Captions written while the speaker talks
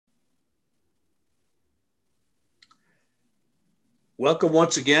Welcome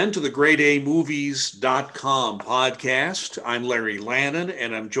once again to the GrayDayMovies.com podcast. I'm Larry Lannon,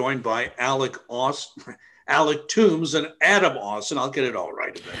 and I'm joined by Alec Toombs and Adam Austin. I'll get it all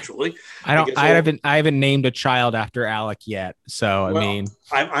right eventually. I I don't. guess. I Well, haven't. I haven't named a child after Alec yet. So I well, mean,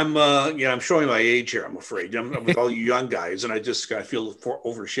 I'm showing my age here. I'm afraid I'm with all you young guys, and I feel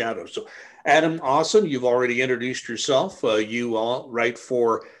overshadowed. So, Adam Austin, you've already introduced yourself. You all write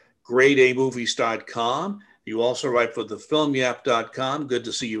for GrayDayMovies.com. You also write for thefilmyap.com. Good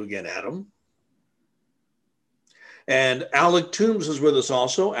to see you again, Adam. And Alec Toombs is with us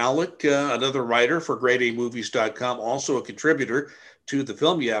also. Alec, another writer for GrayDayMovies.com, also a contributor to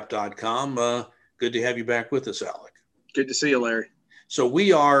thefilmyap.com. Good to have you back with us, Alec. Good to see you, Larry. So we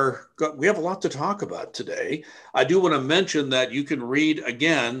have a lot to talk about today. I do want to mention that you can read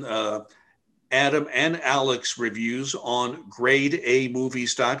again Adam and Alec's reviews on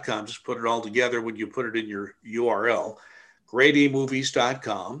gradeamovies.com. Just put it all together when you put it in your URL,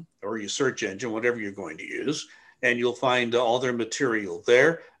 gradeamovies.com, or your search engine, whatever you're going to use, and you'll find all their material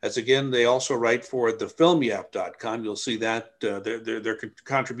there. As again, they also write for thefilmyap.com. You'll see that their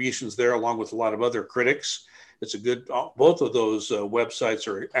contributions there, along with a lot of other critics. It's a good, both of those websites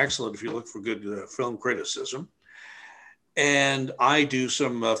are excellent if you look for good film criticism. And I do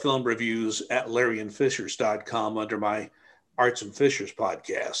some film reviews at larryandfishers.com under my Arts and Fishers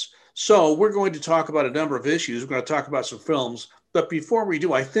podcast. So we're going to talk about a number of issues. We're going to talk about some films. But before we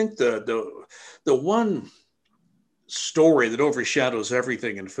do, I think the one story that overshadows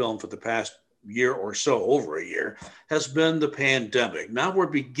everything in film for the past year or so, over a year, has been the pandemic. Now we're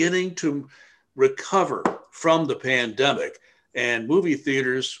beginning to recover from the pandemic, and movie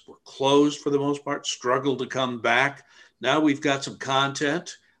theaters were closed for the most part, struggled to come back. Now we've got some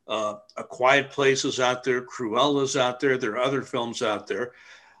content. A Quiet Place is out there. Cruella's out there. There are other films out there.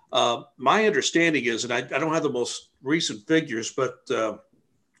 My understanding is, and I don't have the most recent figures, but the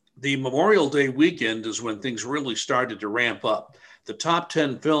Memorial Day weekend is when things really started to ramp up. The top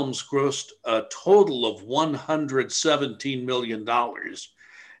 10 films grossed a total of $117 million.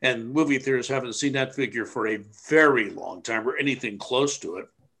 And movie theaters haven't seen that figure for a very long time or anything close to it.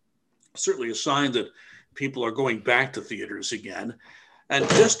 Certainly a sign that people are going back to theaters again. And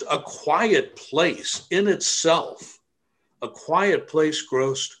just A Quiet Place in itself, A Quiet Place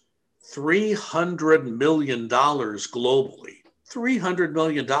grossed $300 million globally. $300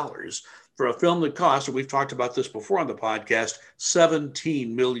 million for a film that cost, and we've talked about this before on the podcast,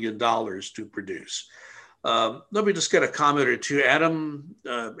 $17 million to produce. Let me just get a comment or two. Adam,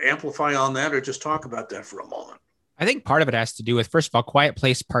 amplify on that or just talk about that for a moment. I think part of it has to do with, first of all, Quiet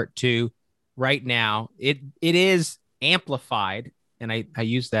Place Part 2. Right now, it is amplified, and I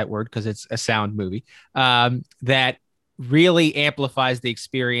use that word because it's a sound movie, that really amplifies the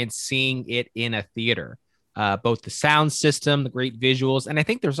experience seeing it in a theater. Both the sound system, the great visuals, and I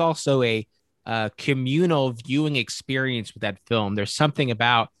think there's also a communal viewing experience with that film. There's something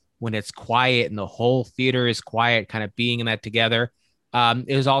about when it's quiet and the whole theater is quiet, kind of being in that together.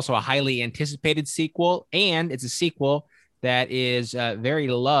 It was also a highly anticipated sequel, and it's a sequel that is very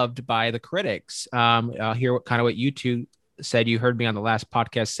loved by the critics. Hear what you two said. You heard me on the last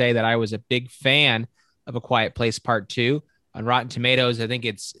podcast say that I was a big fan of A Quiet Place Part 2. On Rotten Tomatoes, I think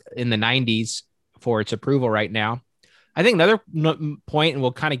it's in the 90s for its approval right now. I think another point, and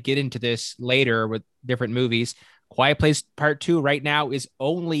we'll kind of get into this later with different movies, Quiet Place Part 2 right now is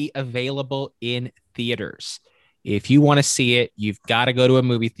only available in theaters. If you want to see it, you've got to go to a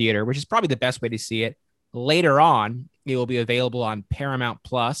movie theater, which is probably the best way to see it. Later on, it will be available on Paramount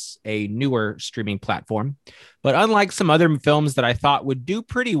Plus, a newer streaming platform. But unlike some other films that I thought would do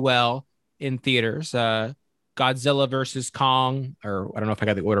pretty well in theaters, Godzilla versus Kong, or I don't know if I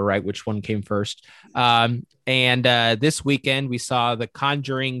got the order right, which one came first. And this weekend, we saw The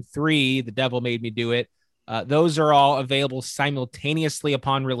Conjuring 3, The Devil Made Me Do It. Those are all available simultaneously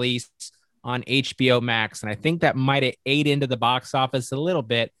upon release on HBO Max. And I think that might have ate into the box office a little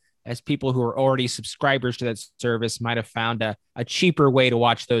bit, as people who are already subscribers to that service might have found a cheaper way to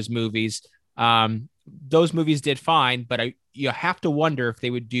watch those movies. Those movies did fine, but you have to wonder if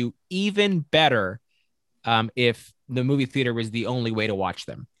they would do even better if the movie theater was the only way to watch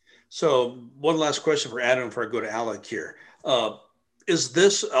them. So one last question for Adam before I go to Alec here. Is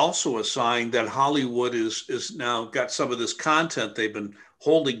this also a sign that Hollywood is now got some of this content they've been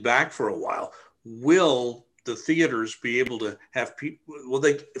holding back for a while? Will the theaters be able to have people, will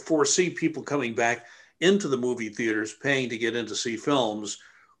they foresee people coming back into the movie theaters, paying to get in to see films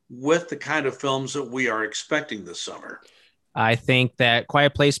with the kind of films that we are expecting this summer? I think that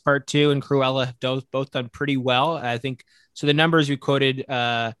Quiet Place Part 2 and Cruella have both done pretty well. I think so. The numbers you quoted,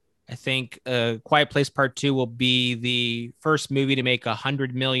 I I think Quiet Place Part 2 will be the first movie to make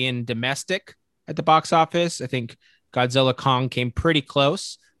 100 million domestic at the box office. I think Godzilla Kong came pretty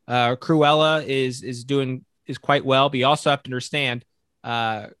close. Cruella is quite well, but you also have to understand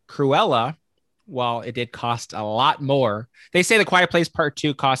Cruella, while it did cost a lot more. They say the Quiet Place Part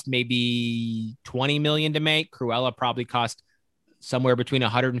 2 cost maybe 20 million to make. Cruella probably cost somewhere between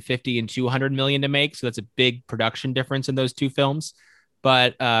 150 and 200 million to make. So that's a big production difference in those two films.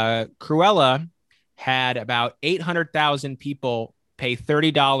 But Cruella had about 800,000 people pay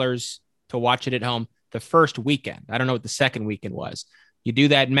 $30 to watch it at home the first weekend. I don't know what the second weekend was. You do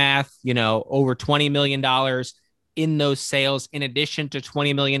that math, over $20 million in those sales, in addition to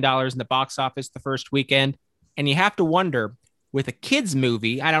 $20 million in the box office the first weekend. And you have to wonder, with a kids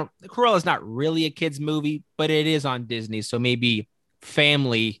movie, Cruella is not really a kids movie, but it is on Disney. So maybe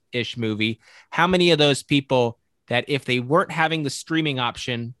family-ish movie. How many of those people that if they weren't having the streaming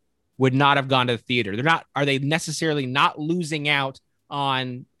option would not have gone to the theater? Are they necessarily not losing out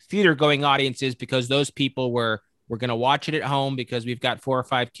on theater going audiences because those people were going to watch it at home because we've got 4 or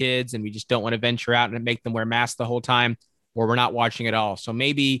 5 kids and we just don't want to venture out and make them wear masks the whole time, or we're not watching it all. So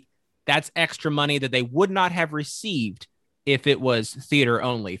maybe that's extra money that they would not have received if it was theater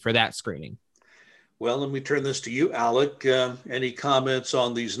only for that screening. Well, let me turn this to you, Alec. Any comments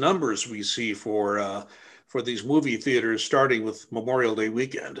on these numbers we see for these movie theaters starting with Memorial Day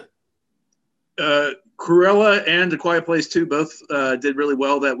weekend? Cruella and A Quiet Place 2 both did really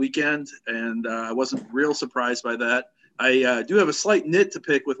well that weekend, and I wasn't real surprised by that. I do have a slight nit to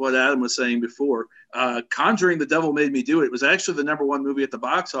pick with what Adam was saying before. Conjuring the Devil Made Me Do It was actually the number one movie at the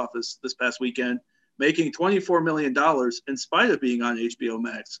box office this past weekend, making $24 million in spite of being on HBO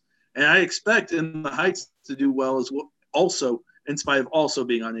Max. And I expect In the Heights to do well as well, also in spite of also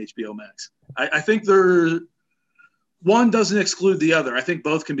being on HBO Max. I think one doesn't exclude the other. I think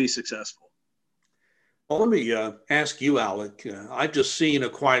both can be successful. Well, let me ask you, Alec. I've just seen A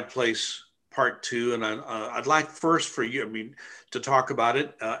Quiet Place Part 2, and I'd like first for you, to talk about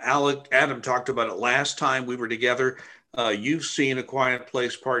it. Adam talked about it last time we were together. You've seen A Quiet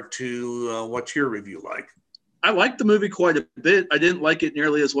Place Part 2. What's your review like? I liked the movie quite a bit. I didn't like it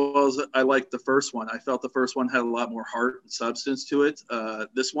nearly as well as I liked the first one. I felt the first one had a lot more heart and substance to it.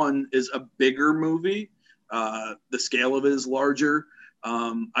 This one is a bigger movie. The scale of it is larger.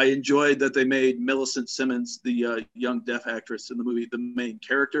 I enjoyed that they made Millicent Simmons, the young deaf actress in the movie, the main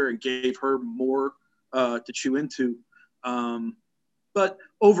character, and gave her more to chew into. But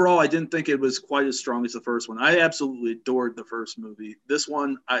overall, I didn't think it was quite as strong as the first one. I absolutely adored the first movie. This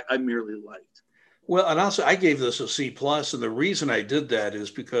one, I merely liked. Well, and also I gave this a C+, and the reason I did that is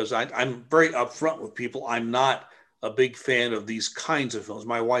because I'm very upfront with people. I'm not a big fan of these kinds of films.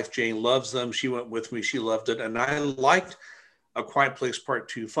 My wife, Jane, loves them. She went with me. She loved it. And I liked A Quiet Place Part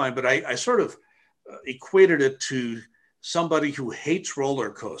 2 fine, but I sort of equated it to somebody who hates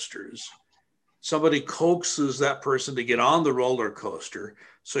roller coasters. Somebody coaxes that person to get on the roller coaster.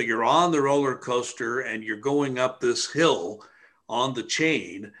 So you're on the roller coaster and you're going up this hill on the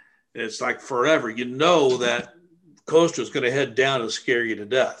chain. And it's like forever. You know that coaster is going to head down and scare you to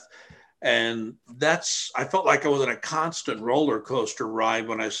death. And I felt like I was in a constant roller coaster ride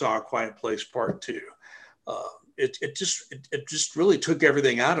when I saw A Quiet Place Part 2. It just really took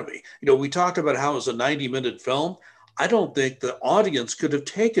everything out of me. We talked about how it was a 90-minute film. I don't think the audience could have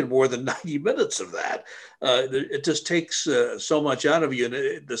taken more than 90 minutes of that. It just takes so much out of you,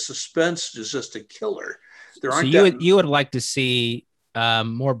 and the suspense is just a killer. You would like to see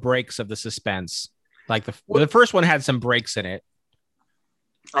more breaks of the suspense, like the first one had some breaks in it.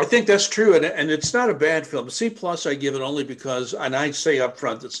 I think that's true, and it's not a bad film. C+ I give it only because, and I say up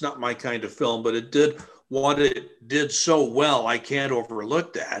front, it's not my kind of film, but it did what it did so well. I can't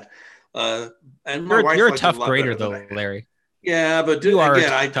overlook that. And you're a tough grader, though, Larry. Yeah, but you are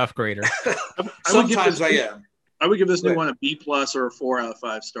a tough grader. Sometimes I am. I would give this new one a B+ or a 4 out of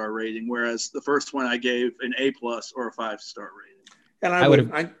 5 star rating, whereas the first one I gave an A+ or a 5-star rating. And I would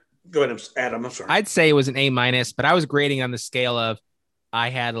go ahead, Adam. I'm sorry. I'd say it was an A-, but I was grading on the scale of I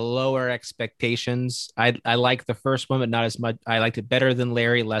had lower expectations. I liked the first one, but not as much. I liked it better than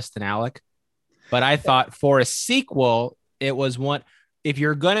Larry, less than Alec. But I thought for a sequel, it was one. If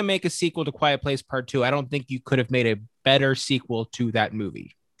you're going to make a sequel to Quiet Place Part 2, I don't think you could have made a better sequel to that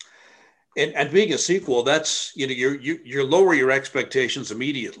movie. And being a sequel, that's, you lower your expectations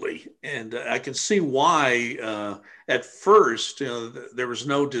immediately. And I can see why at first, there was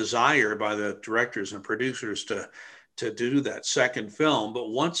no desire by the directors and producers to to do that second film. But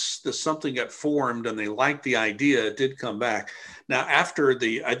once something got formed and they liked the idea, it did come back. Now, after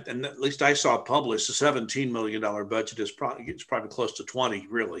and at least I saw published, the $17 million budget is probably close to 20,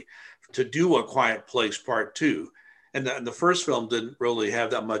 really, to do A Quiet Place Part 2. And the first film didn't really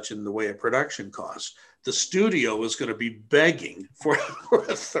have that much in the way of production costs. The studio was going to be begging for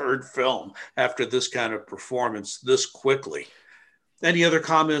a third film after this kind of performance this quickly. Any other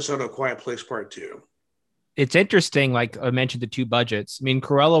comments on A Quiet Place Part 2? It's interesting, like I mentioned, the two budgets. I mean,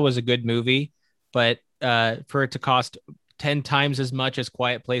 Cruella was a good movie, but for it to cost 10 times as much as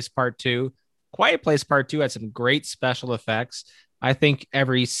Quiet Place Part 2, Quiet Place Part 2 had some great special effects. I think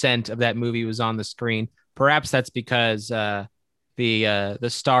every cent of that movie was on the screen. Perhaps that's because the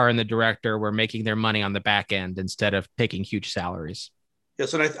star and the director were making their money on the back end instead of taking huge salaries.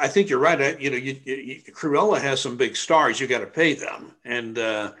 Yes, and I think you're right. Cruella has some big stars. You got to pay them. And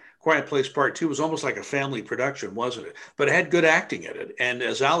Quiet Place Part 2 was almost like a family production, wasn't it? But it had good acting in it. And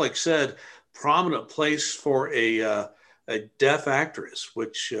as Alex said, prominent place for a deaf actress,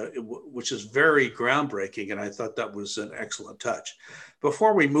 which is very groundbreaking. And I thought that was an excellent touch.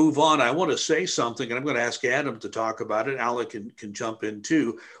 Before we move on, I want to say something, and I'm going to ask Adam to talk about it. Alec can jump in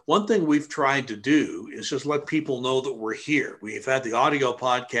too. One thing we've tried to do is just let people know that we're here. We've had the audio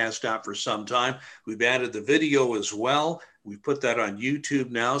podcast out for some time. We've added the video as well. We put that on YouTube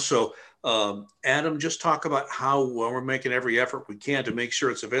now. So Adam, just talk about how we're making every effort we can to make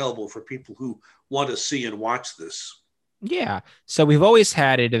sure it's available for people who want to see and watch this. Yeah. So we've always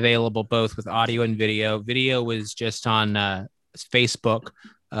had it available both with audio and video. Video was just on Facebook.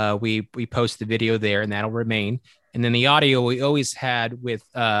 We post the video there, and that'll remain. And then the audio we always had with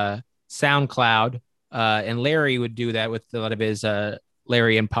SoundCloud, and Larry would do that with a lot of his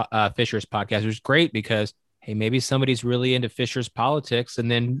Larry and Fisher's podcast, which is great because, hey, maybe somebody's really into Fisher's politics and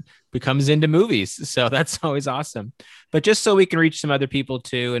then becomes into movies. So that's always awesome. But just so we can reach some other people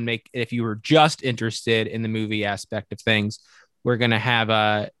too, and if you were just interested in the movie aspect of things, we're going to have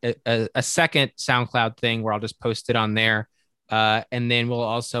a second SoundCloud thing where I'll just post it on there. And then we'll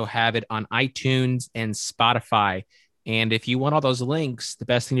also have it on iTunes and Spotify. And if you want all those links, the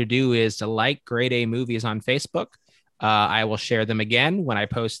best thing to do is to like Grade A Movies on Facebook. I will share them again when I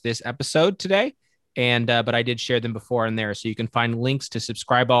post this episode today. But I did share them before in there. So you can find links to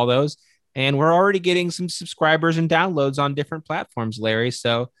subscribe all those. And we're already getting some subscribers and downloads on different platforms, Larry.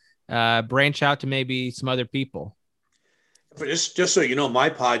 So branch out to maybe some other people. Just so you know, my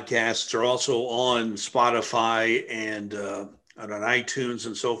podcasts are also on Spotify and on iTunes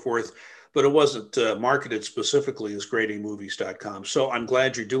and so forth, but it wasn't marketed specifically as gradeamovies.com. So I'm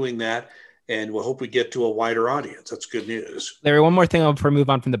glad you're doing that, and we'll hope we get to a wider audience. That's good news. Larry, one more thing before we move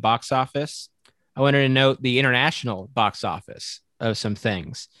on from the box office. I wanted to note the international box office of some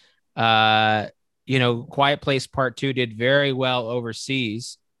things. Quiet Place Part 2 did very well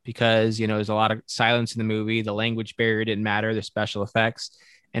overseas because, there's a lot of silence in the movie. The language barrier didn't matter, the special effects.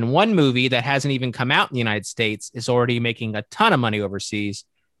 And one movie that hasn't even come out in the United States is already making a ton of money overseas.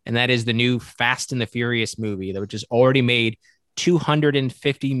 And that is the new Fast and the Furious movie, which has already made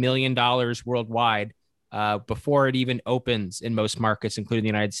 $250 million worldwide before it even opens in most markets, including the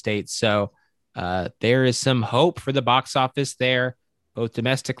United States. So there is some hope for the box office there, both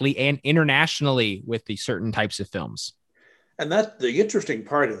domestically and internationally with the certain types of films. And the interesting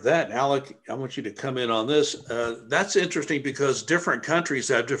part of that, Alec, I want you to come in on this. That's interesting because different countries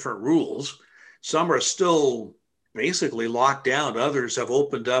have different rules. Some are still basically locked down. Others have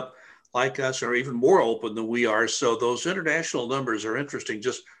opened up like us, or even more open than we are. So those international numbers are interesting,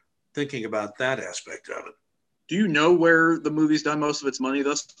 just thinking about that aspect of it. Do you know where the movie's done most of its money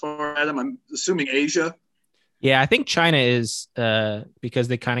thus far, Adam? I'm assuming Asia. Yeah, I think China is, because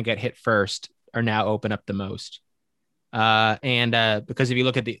they kind of get hit first, are now open up the most. Because if you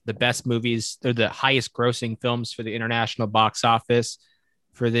look at the best movies, they're the highest grossing films for the international box office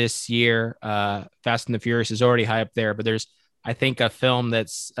for this year. Fast and the Furious is already high up there, but there's, I think, a film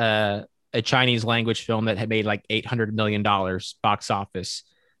that's a Chinese language film that had made like $800 million box office.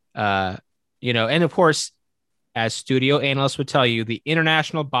 And of course, as studio analysts would tell you, the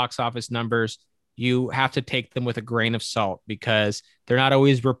international box office numbers, you have to take them with a grain of salt because they're not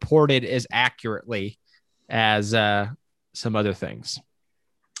always reported as accurately as some other things.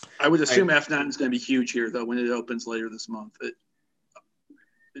 I would assume F9 is going to be huge here, though, when it opens later this month.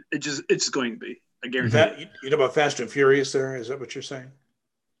 It's going to be. I guarantee. You know about Fast and Furious there? Is that what you're saying?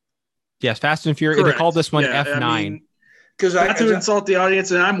 Yes, Fast and Furious. Correct. They call this one F9. Not to insult the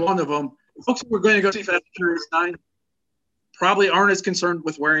audience, and I'm one of them. Folks who are going to go see Fast and Furious 9 probably aren't as concerned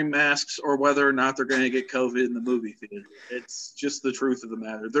with wearing masks or whether or not they're going to get COVID in the movie theater. It's just the truth of the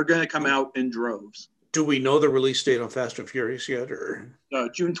matter. They're going to come out in droves. Do we know the release date on Fast and Furious yet, or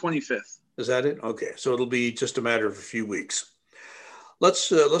June 25th. is that it? Okay, so it'll be just a matter of a few weeks. Let's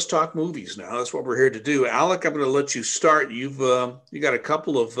talk movies now. That's what we're here to do. Alec, I'm going to let you start. You got a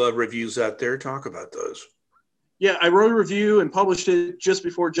couple of reviews out there. Talk about those. Yeah, I wrote a review and published it just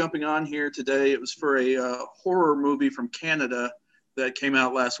before jumping on here today. It was for a horror movie from Canada that came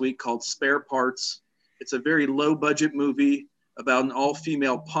out last week called Spare Parts. It's a very low-budget movie about an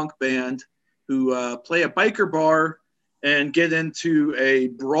all-female punk band who play a biker bar and get into a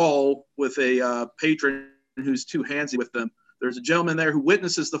brawl with a patron who's too handsy with them. There's a gentleman there who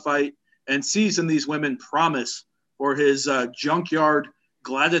witnesses the fight and sees in these women promise for his junkyard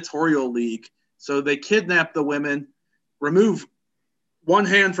gladiatorial league. So they kidnap the women, remove one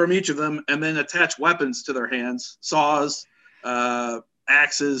hand from each of them, and then attach weapons to their hands, saws,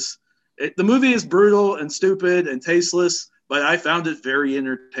 axes. The movie is brutal and stupid and tasteless, but I found it very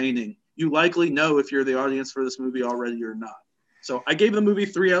entertaining. You likely know if you're the audience for this movie already or not. So I gave the movie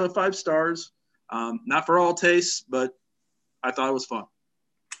 3 out of 5 stars. Not for all tastes, but I thought it was fun.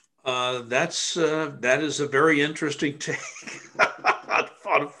 That is a very interesting take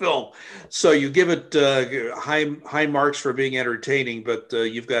on a film. So you give it high marks for being entertaining, but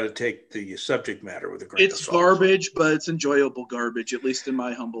you've got to take the subject matter with a grain of salt. It's garbage, but it's enjoyable garbage, at least in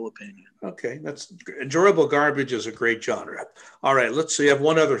my humble opinion. Okay, that's enjoyable garbage is a great genre. All right, let's see. I have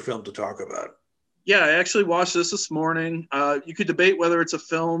one other film to talk about. Yeah, I actually watched this morning. You could debate whether it's a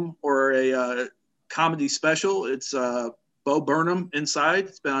film or a comedy special. It's Bo Burnham Inside.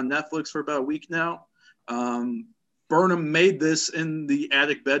 It's been on Netflix for about a week now. Burnham made this in the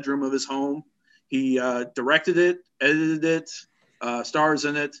attic bedroom of his home. He directed it, edited it, stars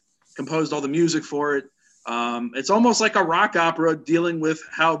in it, composed all the music for it. It's almost like a rock opera dealing with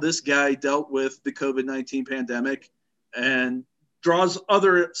how this guy dealt with the COVID-19 pandemic and draws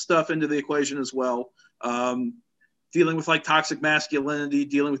other stuff into the equation as well. Dealing with like toxic masculinity,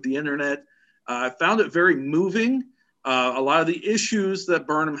 dealing with the internet. I found it very moving. A lot of the issues that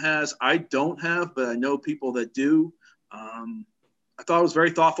Burnham has, I don't have, but I know people that do. I thought it was very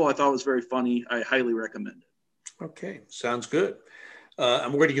thoughtful. I thought it was very funny. I highly recommend it. Okay, sounds good.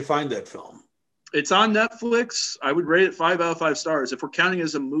 And where do you find that film? It's on Netflix. I would rate it 5 out of 5 stars. If we're counting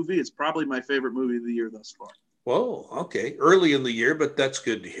as a movie, it's probably my favorite movie of the year thus far. Whoa, okay. Early in the year, but that's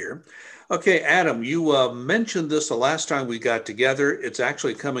good to hear. Okay, Adam, you mentioned this the last time we got together. It's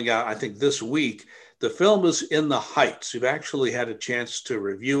actually coming out, I think, this week. The film is In the Heights. You've actually had a chance to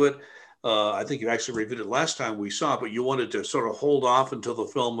review it. I think you actually reviewed it last time we saw it, but you wanted to sort of hold off until the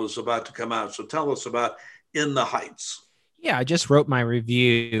film was about to come out. So tell us about In the Heights. Yeah, I just wrote my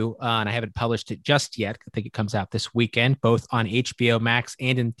review and I haven't published it just yet. I think it comes out this weekend, both on HBO Max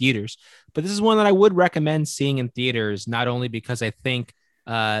and in theaters. But this is one that I would recommend seeing in theaters, not only because I think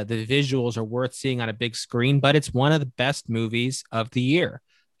the visuals are worth seeing on a big screen, but it's one of the best movies of the year.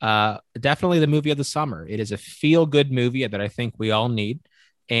 Definitely the movie of the summer. It is a feel-good movie that I think we all need.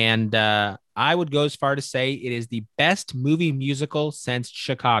 And I would go as far to say it is the best movie musical since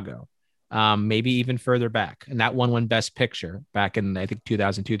Chicago, maybe even further back. And that one won Best Picture back in, I think,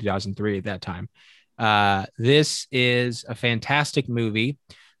 2002, 2003 at that time. This is a fantastic movie.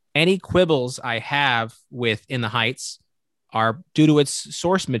 Any quibbles I have with In the Heights are due to its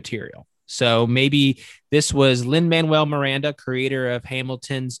source material. So maybe this was Lin-Manuel Miranda, creator of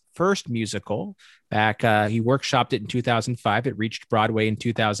Hamilton's first musical. Back, he workshopped it in 2005. It reached Broadway in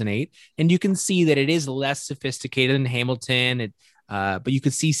 2008. And you can see that it is less sophisticated than Hamilton, but you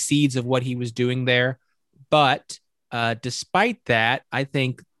could see seeds of what he was doing there. But despite that, I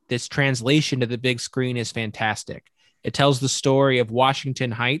think this translation to the big screen is fantastic. It tells the story of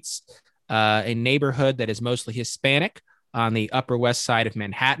Washington Heights, a neighborhood that is mostly Hispanic on the Upper West Side of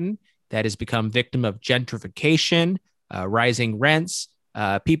Manhattan that has become victim of gentrification, rising rents,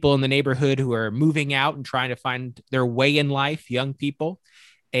 people in the neighborhood who are moving out and trying to find their way in life, young people.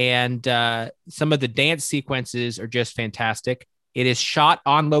 And some of the dance sequences are just fantastic. It is shot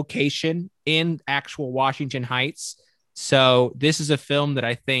on location in actual Washington Heights. So this is a film that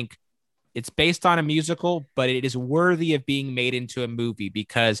I think it's based on a musical, but it is worthy of being made into a movie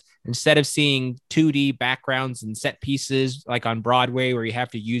because instead of seeing 2D backgrounds and set pieces like on Broadway where you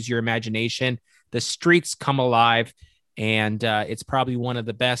have to use your imagination, the streets come alive. And it's probably one of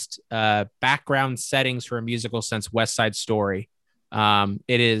the best background settings for a musical since West Side Story. It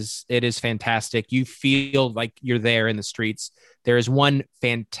is fantastic. You feel like you're there in the streets. There is one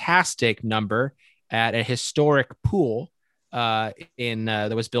fantastic number at a historic pool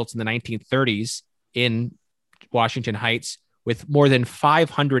that was built in the 1930s in Washington Heights with more than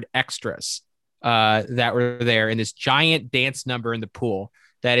 500 extras that were there in this giant dance number in the pool.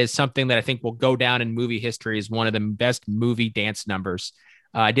 that is something that I think will go down in movie history as one of the best movie dance numbers.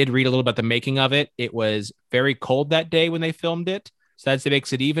 I did read a little about the making of it. It was very cold that day when they filmed it. So that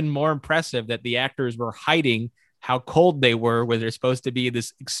makes it even more impressive that the actors were hiding how cold they were when they're supposed to be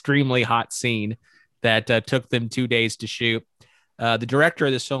this extremely hot scene that took them 2 days to shoot. The director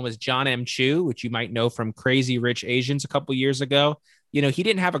of this film was John M. Chu, which you might know from Crazy Rich Asians a couple years ago. You know, he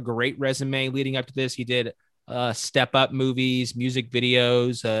didn't have a great resume leading up to this. He did Step Up movies, music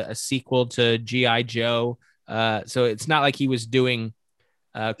videos, a sequel to G.I. Joe. So it's not like he was doing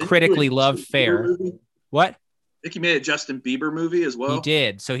critically loved fare. What? I think he made a Justin Bieber movie as well. He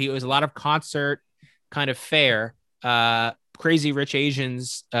did. So he was a lot of concert kind of fare. Crazy Rich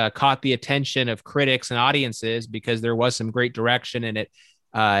Asians caught the attention of critics and audiences because there was some great direction in it.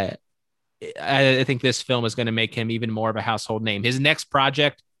 I think this film is going to make him even more of a household name. His next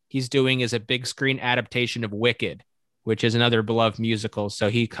project he's doing is a big screen adaptation of Wicked, which is another beloved musical. So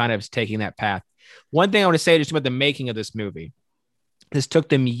he kind of is taking that path. One thing I want to say just about the making of this movie. This took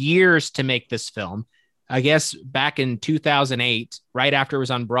them years to make this film. I guess back in 2008, right after it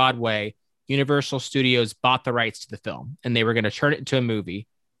was on Broadway, Universal Studios bought the rights to the film and they were going to turn it into a movie.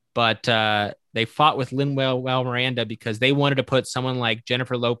 But they fought with Lin-Manuel Miranda because they wanted to put someone like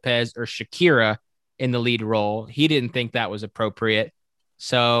Jennifer Lopez or Shakira in the lead role. He didn't think that was appropriate.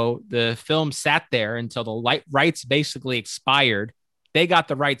 So the film sat there until the rights basically expired. They got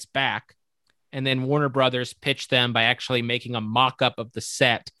the rights back. And then Warner Brothers pitched them by actually making a mock-up of the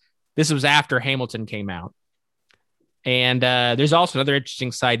set. This was after Hamilton came out. And there's also another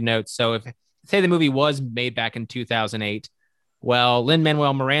interesting side note. So if say the movie was made back in 2008, well,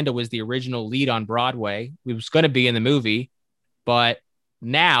 Lin-Manuel Miranda was the original lead on Broadway. He was going to be in the movie, but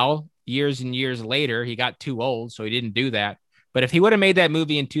now, years and years later, he got too old, so he didn't do that. But if he would have made that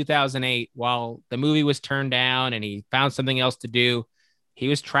movie in 2008, while the movie was turned down and he found something else to do, he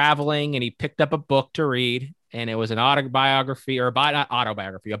was traveling and he picked up a book to read, and it was an autobiography or a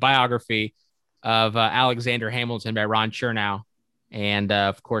biography of Alexander Hamilton by Ron Chernow. And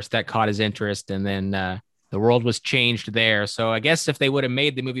of course, that caught his interest, and then the world was changed there. So I guess if they would have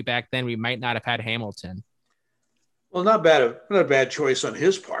made the movie back then, we might not have had Hamilton. Well, not a bad choice on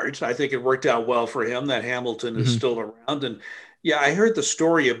his part. I think it worked out well for him that Hamilton is still around. And yeah, I heard the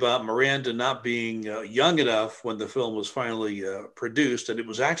story about Miranda not being young enough when the film was finally produced, and it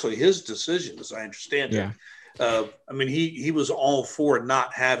was actually his decision, as I understand it. I mean, he was all for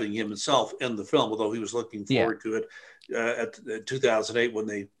not having himself in the film, although he was looking forward to it at 2008 when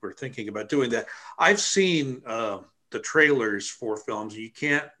they were thinking about doing that. I've seen the trailers for films. You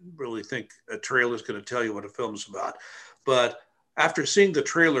can't really think a trailer is going to tell you what a film's about. But after seeing the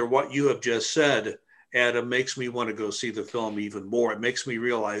trailer, what you have just said, Adam, makes me want to go see the film even more. It makes me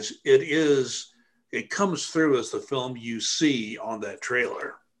realize it comes through as the film you see on that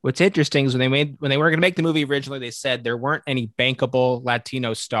trailer. What's interesting is when they were going to make the movie originally, they said there weren't any bankable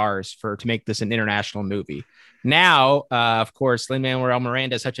Latino stars to make this an international movie. Now, of course, Lin-Manuel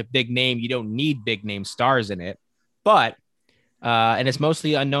Miranda is such a big name, you don't need big name stars in it. But, and it's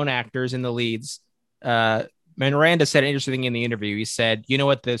mostly unknown actors in the leads. Miranda said an interesting thing in the interview. He said, you know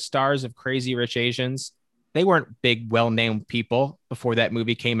what, the stars of Crazy Rich Asians, they weren't big, well-named people before that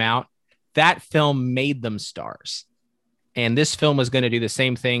movie came out. That film made them stars. And this film was going to do the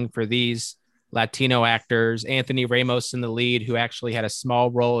same thing for these Latino actors. Anthony Ramos in the lead, who actually had a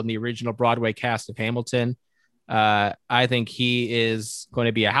small role in the original Broadway cast of Hamilton. I think he is going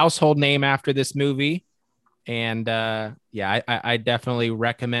to be a household name after this movie. And I definitely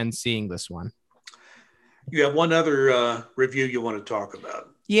recommend seeing this one. You have one other review you want to talk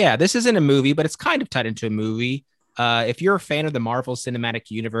about. Yeah, this isn't a movie, but it's kind of tied into a movie. If you're a fan of the Marvel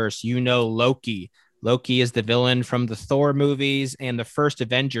Cinematic Universe, you know Loki. Loki is the villain from the Thor movies and the first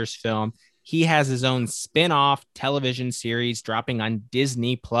Avengers film. He has his own spin-off television series dropping on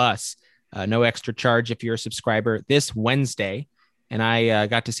Disney Plus. No extra charge if you're a subscriber this Wednesday. And I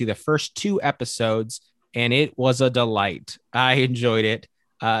got to see the first 2 episodes, and it was a delight. I enjoyed it,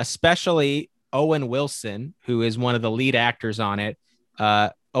 especially Owen Wilson, who is one of the lead actors on it.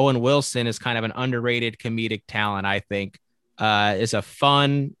 Owen Wilson is kind of an underrated comedic talent, I think. It's a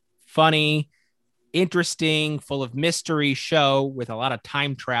funny, interesting, full of mystery show with a lot of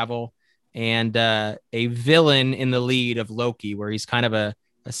time travel and a villain in the lead of Loki, where he's kind of a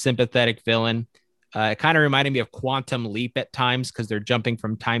sympathetic villain. It kind of reminded me of Quantum Leap at times because they're jumping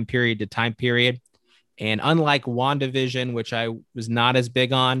from time period to time period. And unlike WandaVision, which I was not as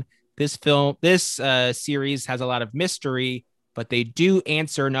big on, this series has a lot of mystery, but they do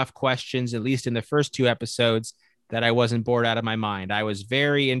answer enough questions, at least in the first 2 episodes, that I wasn't bored out of my mind. I was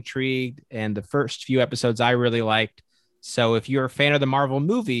very intrigued, and the first few episodes I really liked. So if you're a fan of the Marvel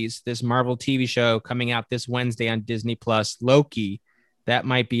movies, this Marvel TV show coming out this Wednesday on Disney Plus, Loki, that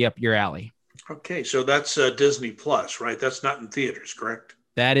might be up your alley. Okay, so that's Disney Plus, right? That's not in theaters, correct?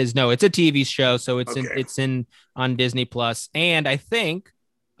 That is no, it's a TV show, so Okay. it's in on Disney Plus, and I think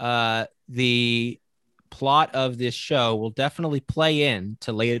the plot of this show will definitely play in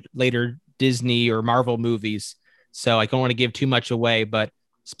to later Disney or Marvel movies. So I don't want to give too much away, but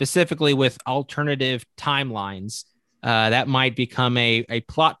specifically with alternative timelines, that might become a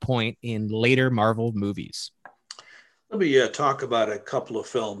plot point in later Marvel movies. Let me talk about a couple of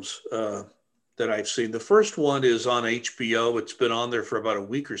films that I've seen. The first one is on HBO. It's been on there for about a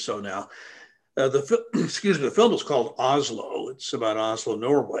week or so now. Excuse me, the film is called Oslo. It's about Oslo,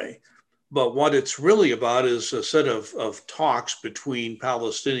 Norway. But what it's really about is a set of talks between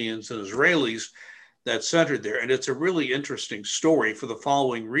Palestinians and Israelis that centered there. And it's a really interesting story for the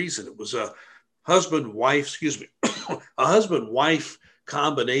following reason. It was a husband-wife, excuse me, a husband-wife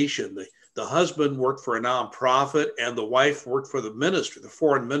combination. The husband worked for a nonprofit and the wife worked for the ministry, the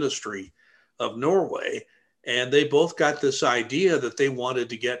foreign ministry of Norway. And they both got this idea that they wanted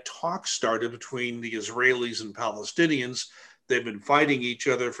to get talks started between the Israelis and Palestinians. They've been fighting each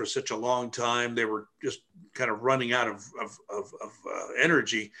other for such a long time. They were just kind of running out of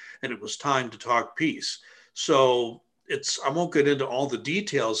energy, and it was time to talk peace. So I won't get into all the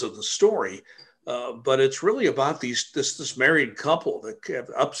details of the story, but it's really about this married couple that have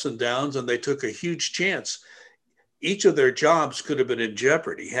ups and downs, and they took a huge chance. Each of their jobs could have been in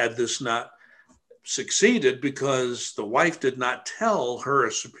jeopardy had this not succeeded, because the wife did not tell her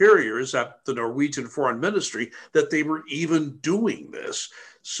superiors at the Norwegian Foreign Ministry that they were even doing this.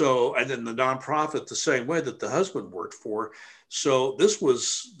 So, and then the nonprofit the same way that the husband worked for. So this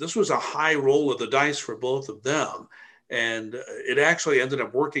was a high roll of the dice for both of them. And it actually ended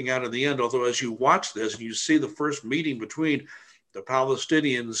up working out in the end. Although as you watch this and you see the first meeting between the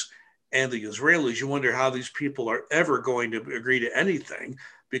Palestinians and the Israelis, you wonder how these people are ever going to agree to anything,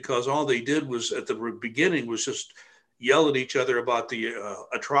 because all they did was at the beginning was just yell at each other about the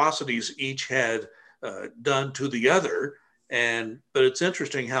atrocities each had done to the other. But it's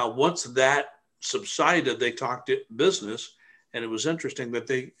interesting how once that subsided, they talked business, and it was interesting that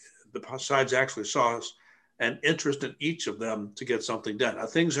the sides actually saw an interest in each of them to get something done. Now,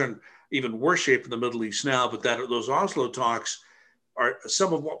 things are in even worse shape in the Middle East now, but those Oslo talks are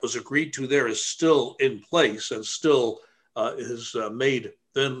some of what was agreed to there is still in place and still has made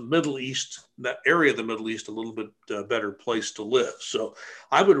the Middle East, that area of the Middle East, a little bit better place to live. So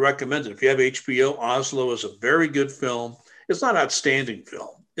I would recommend it. If you have HBO, Oslo is a very good film. It's not an outstanding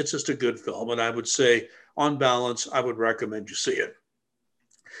film. It's just a good film. And I would say, on balance, I would recommend you see it.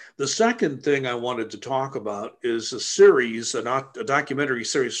 The second thing I wanted to talk about is a series, a documentary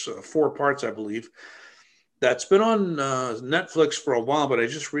series, 4 parts, I believe, that's been on Netflix for a while, but I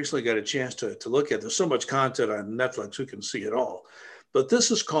just recently got a chance to look at it. There's so much content on Netflix, who can see it all. But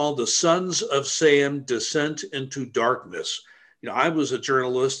this is called The Sons of Sam: Descent into Darkness. I was a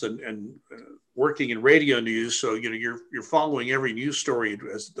journalist and working in radio news, so you're following every news story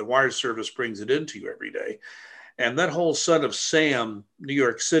as the wire service brings it into you every day. And that whole Son of Sam, New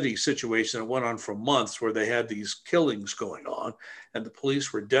York City situation that went on for months, where they had these killings going on, and the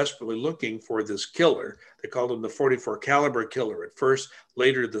police were desperately looking for this killer. They called him the 44 caliber killer at first,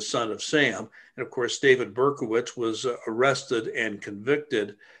 later the Son of Sam. And of course, David Berkowitz was arrested and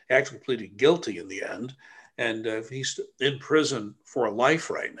convicted, actually pleaded guilty in the end. And he's in prison for life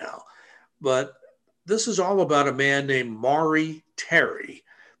right now. But this is all about a man named Maury Terry.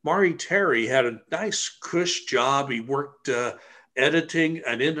 Maury Terry had a nice cush job. He worked editing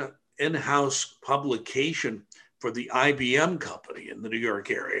an in-house publication for the IBM company in the New York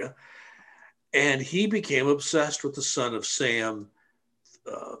area. And he became obsessed with the Son of Sam,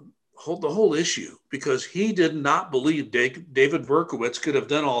 the whole issue, because he did not believe David Berkowitz could have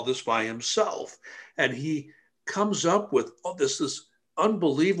done all this by himself. And he comes up with this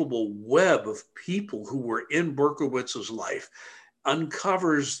unbelievable web of people who were in Berkowitz's life,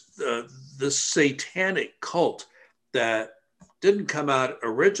 uncovers this satanic cult that didn't come out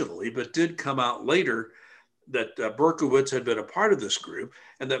originally, but did come out later, that Berkowitz had been a part of this group,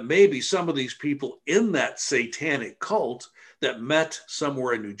 and that maybe some of these people in that satanic cult that met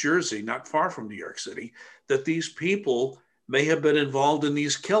somewhere in New Jersey, not far from New York City, that these people may have been involved in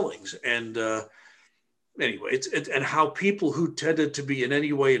these killings. And anyway, and how people who tended to be in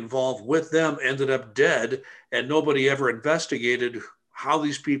any way involved with them ended up dead, and nobody ever investigated how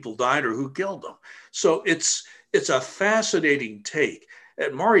these people died or who killed them. So it's a fascinating take.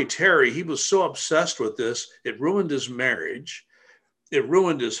 And Maury Terry, he was so obsessed with this, it ruined his marriage, it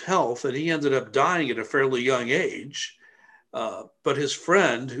ruined his health, and he ended up dying at a fairly young age. But his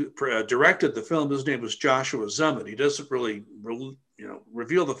friend who directed the film, his name was Joshua Zeman. He doesn't really,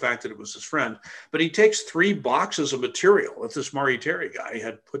 reveal the fact that it was his friend, but he takes 3 boxes of material that this Maury Terry guy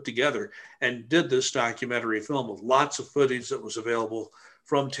had put together and did this documentary film with lots of footage that was available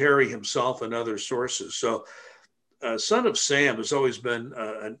from Terry himself and other sources. So Son of Sam has always been,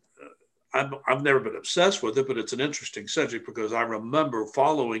 I've never been obsessed with it, but it's an interesting subject because I remember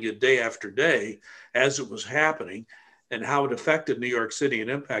following it day after day as it was happening and how it affected New York City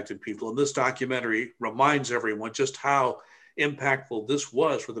and impacted people. And this documentary reminds everyone just how impactful this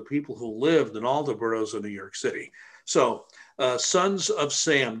was for the people who lived in all the boroughs of New York City. So Sons of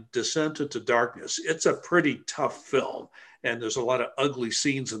Sam, Descent into Darkness. It's a pretty tough film. And there's a lot of ugly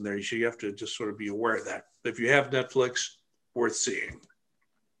scenes in there. So you have to just sort of be aware of that. If you have Netflix, worth seeing.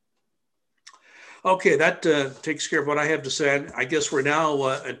 Okay, that takes care of what I have to say. I guess we're now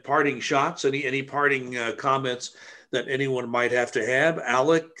at parting shots. Any parting comments that anyone might have to have?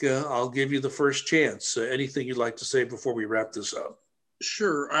 Alec, I'll give you the first chance. Anything you'd like to say before we wrap this up?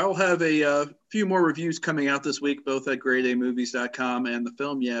 Sure. I'll have a few more reviews coming out this week, both at gradeamovies.com and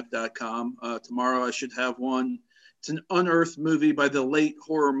thefilmyap.com. Tomorrow I should have one. It's an unearthed movie by the late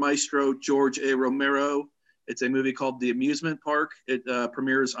horror maestro George A. Romero. It's a movie called The Amusement Park. It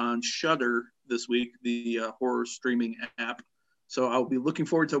premieres on Shudder this week, the horror streaming app. So I'll be looking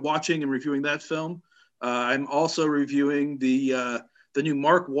forward to watching and reviewing that film. I'm also reviewing the new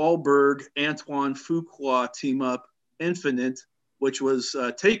Mark Wahlberg, Antoine Fuqua team up, Infinite, which was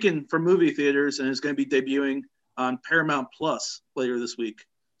taken from movie theaters and is going to be debuting on Paramount Plus later this week.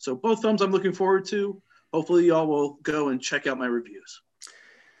 So both films I'm looking forward to. Hopefully y'all will go and check out my reviews.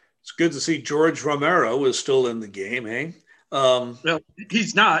 It's good to see George Romero is still in the game, eh? Well,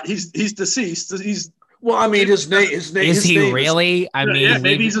 he's not. He's deceased. Well, I mean, his name. Is he really? I mean, yeah,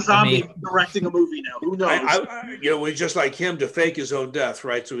 maybe he's a zombie directing a movie now. Who knows? It's just like him to fake his own death,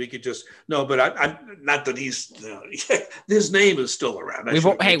 right? So he could just no. But I'm not that he's. His name is still around.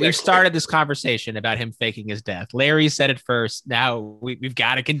 We've started this conversation about him faking his death. Larry said it first. Now we've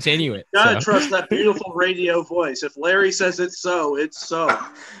got to continue it. Gotta trust that beautiful radio voice. If Larry says it's so, it's so.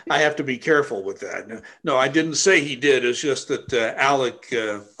 I have to be careful with that. No, I didn't say he did. It's just that Alec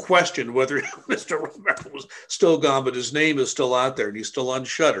questioned whether Mr. Romero was still gone, but his name is still out there and he's still on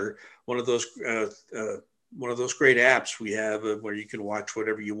Shudder, one of those great apps we have where you can watch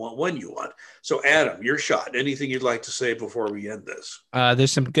whatever you want when you want. So Adam, your shot. Anything you'd like to say before we end this?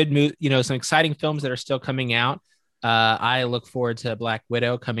 There's some good some exciting films that are still coming out. I look forward to Black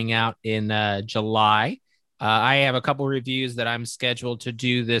Widow coming out in July. I have a couple reviews that I'm scheduled to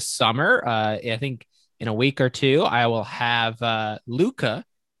do this summer. I think in a week or two, I will have Luca,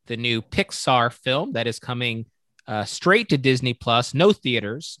 the new Pixar film that is coming straight to Disney Plus, no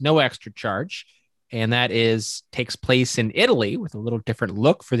theaters, no extra charge. And that takes place in Italy with a little different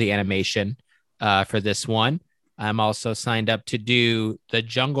look for the animation for this one. I'm also signed up to do The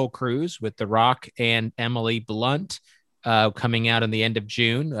Jungle Cruise with The Rock and Emily Blunt coming out in the end of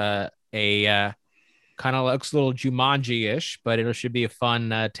June. Kind of looks a little Jumanji-ish, but it should be a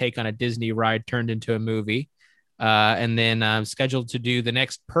fun take on a Disney ride turned into a movie. And then I'm scheduled to do the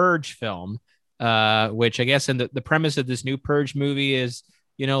next Purge film, which I guess in the premise of this new Purge movie is,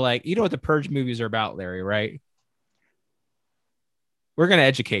 what the Purge movies are about, Larry, right? We're going to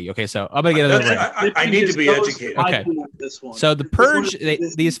educate you. Okay, so I'm going to get another I need to be educated. Okay. So the Purge,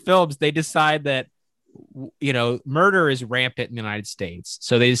 these films, they decide that, murder is rampant in the United States.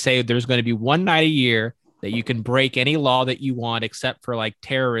 So they say there's going to be one night a year that you can break any law that you want, except for like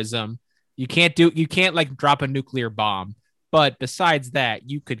terrorism. You can't like drop a nuclear bomb. But besides that,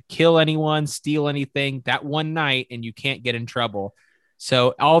 you could kill anyone, steal anything that one night, and you can't get in trouble.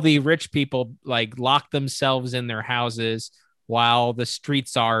 So all the rich people like lock themselves in their houses while the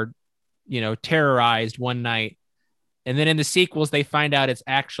streets are, terrorized one night. And then in the sequels, they find out it's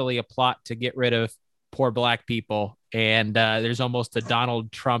actually a plot to get rid of poor Black people. And there's almost a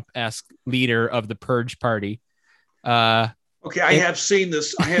Donald Trump-esque leader of the Purge Party. Okay, I have seen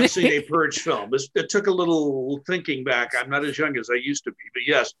this. I have seen a Purge film. It took a little thinking back. I'm not as young as I used to be, but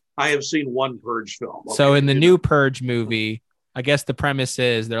yes, I have seen one Purge film. Okay. So in the new Purge movie, I guess the premise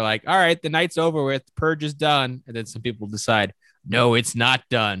is they're like, all right, the night's over with, Purge is done. And then some people decide, no, it's not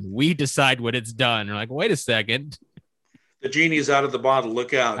done. We decide when it's done. They're like, wait a second. The genie's out of the bottle.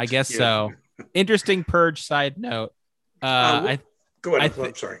 Look out. I guess so. Interesting Purge side note. Go ahead.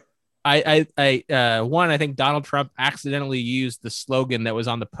 I'm sorry. I think Donald Trump accidentally used the slogan that was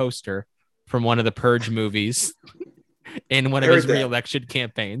on the poster from one of the Purge movies in one of his re-election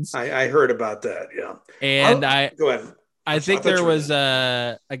campaigns. I heard about that. Yeah. And go ahead. I think there was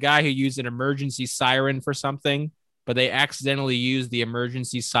a guy who used an emergency siren for something. but they accidentally used the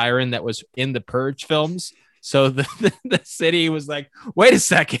emergency siren that was in the Purge films. So the city was like, wait a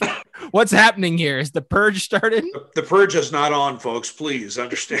second, what's happening here? Is the Purge started? The Purge is not on, folks. Please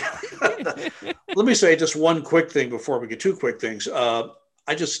understand. Let me say just one quick thing before we get two quick things.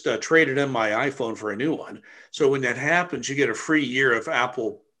 I just traded in my iPhone for a new one. So when that happens, you get a free year of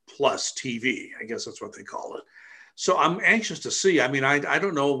Apple Plus TV. I guess that's what they call it. So I'm anxious to see. I mean, I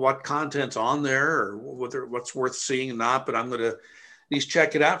don't know what content's on there or what's worth seeing and not, but I'm going to at least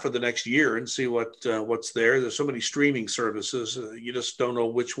check it out for the next year and see what's there. There's so many streaming services. You just don't know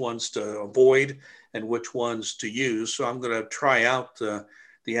which ones to avoid and which ones to use. So I'm going to try out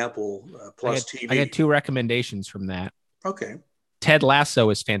the Apple Plus TV. I got two recommendations from that. Okay. Ted Lasso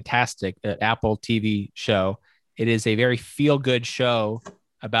is fantastic, an Apple TV show. It is a very feel-good show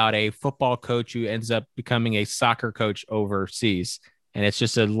about a football coach who ends up becoming a soccer coach overseas. And it's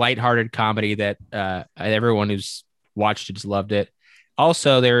just a lighthearted comedy that everyone who's watched it has loved it.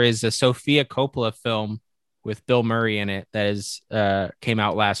 Also, there is a Sofia Coppola film with Bill Murray in it that is came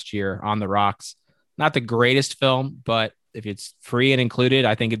out last year, On the Rocks. Not the greatest film, but if it's free and included,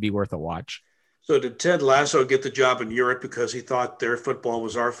 I think it'd be worth a watch. So did Ted Lasso get the job in Europe because he thought their football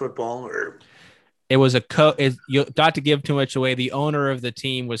was our football, or? It was not to give too much away. The owner of the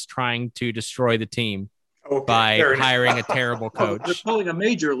team was trying to destroy the team by hiring a terrible coach. They're pulling a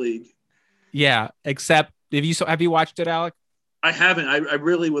major league. Yeah, except have you watched it, Alec? I haven't. I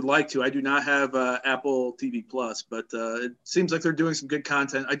really would like to. I do not have Apple TV Plus, but it seems like they're doing some good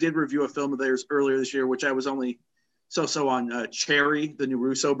content. I did review a film of theirs earlier this year, which I was only so on Cherry, the new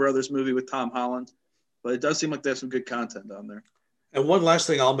Russo brothers movie with Tom Holland. But it does seem like they have some good content on there. And one last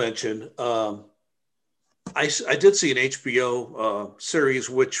thing I'll mention. I did see an HBO series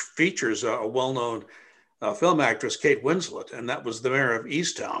which features a well-known film actress, Kate Winslet, and that was The Mayor of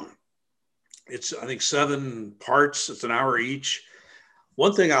Easttown. It's, I think, 7 parts. It's an hour each.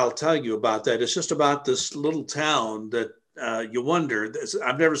 One thing I'll tell you about that is just about this little town that you wonder.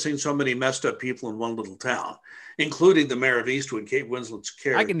 I've never seen so many messed up people in one little town, including the Mayor of Eastwood, Kate Winslet's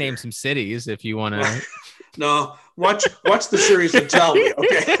character. I can name some cities if you want to. No, watch the series and tell me.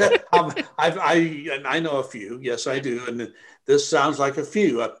 Okay, I know a few. Yes, I do, and this sounds like a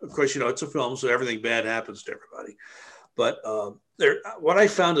few. Of course, it's a film, so everything bad happens to everybody. But what I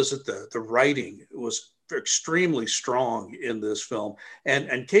found is that the writing was extremely strong in this film,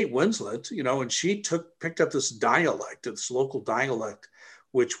 and Kate Winslet, and she picked up this local dialect,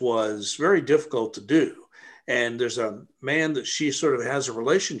 which was very difficult to do. And there's a man that she sort of has a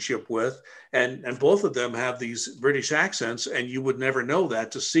relationship with, and both of them have these British accents, and you would never know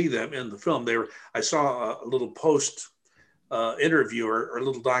that to see them in the film. I saw a little post interview or a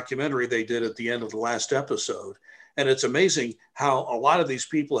little documentary they did at the end of the last episode. And it's amazing how a lot of these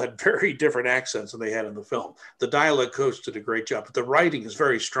people had very different accents than they had in the film. The dialect coach did a great job, but the writing is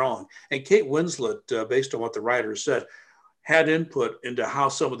very strong. And Kate Winslet, based on what the writers said, had input into how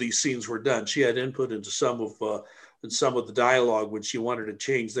some of these scenes were done. She had input into some of the dialogue when she wanted to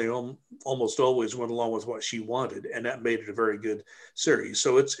change. They almost always went along with what she wanted, and that made it a very good series.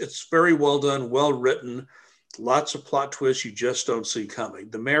 So it's very well done, well written, lots of plot twists you just don't see coming.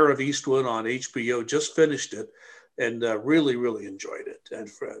 The Mayor of Eastwood on HBO just finished it, and really, really enjoyed it,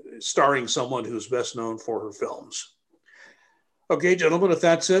 and starring someone who's best known for her films. Okay, gentlemen, if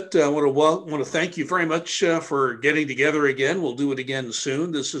that's it, I want to thank you very much for getting together again. We'll do it again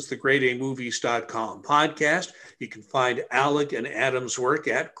soon. This is the GradeAMovies.com podcast. You can find Alec and Adam's work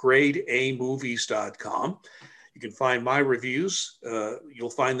at GradeAMovies.com. You can find my reviews. You'll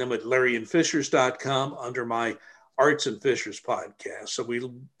find them at LarryandFishers.com under my Arts and Fishers podcast. So we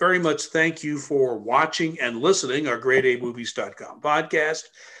very much thank you for watching and listening our GradeAMovies.com podcast.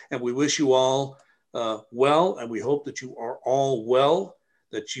 And we wish you all well, and we hope that you are all well,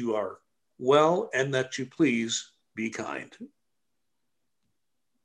 that you are well, and that you please be kind.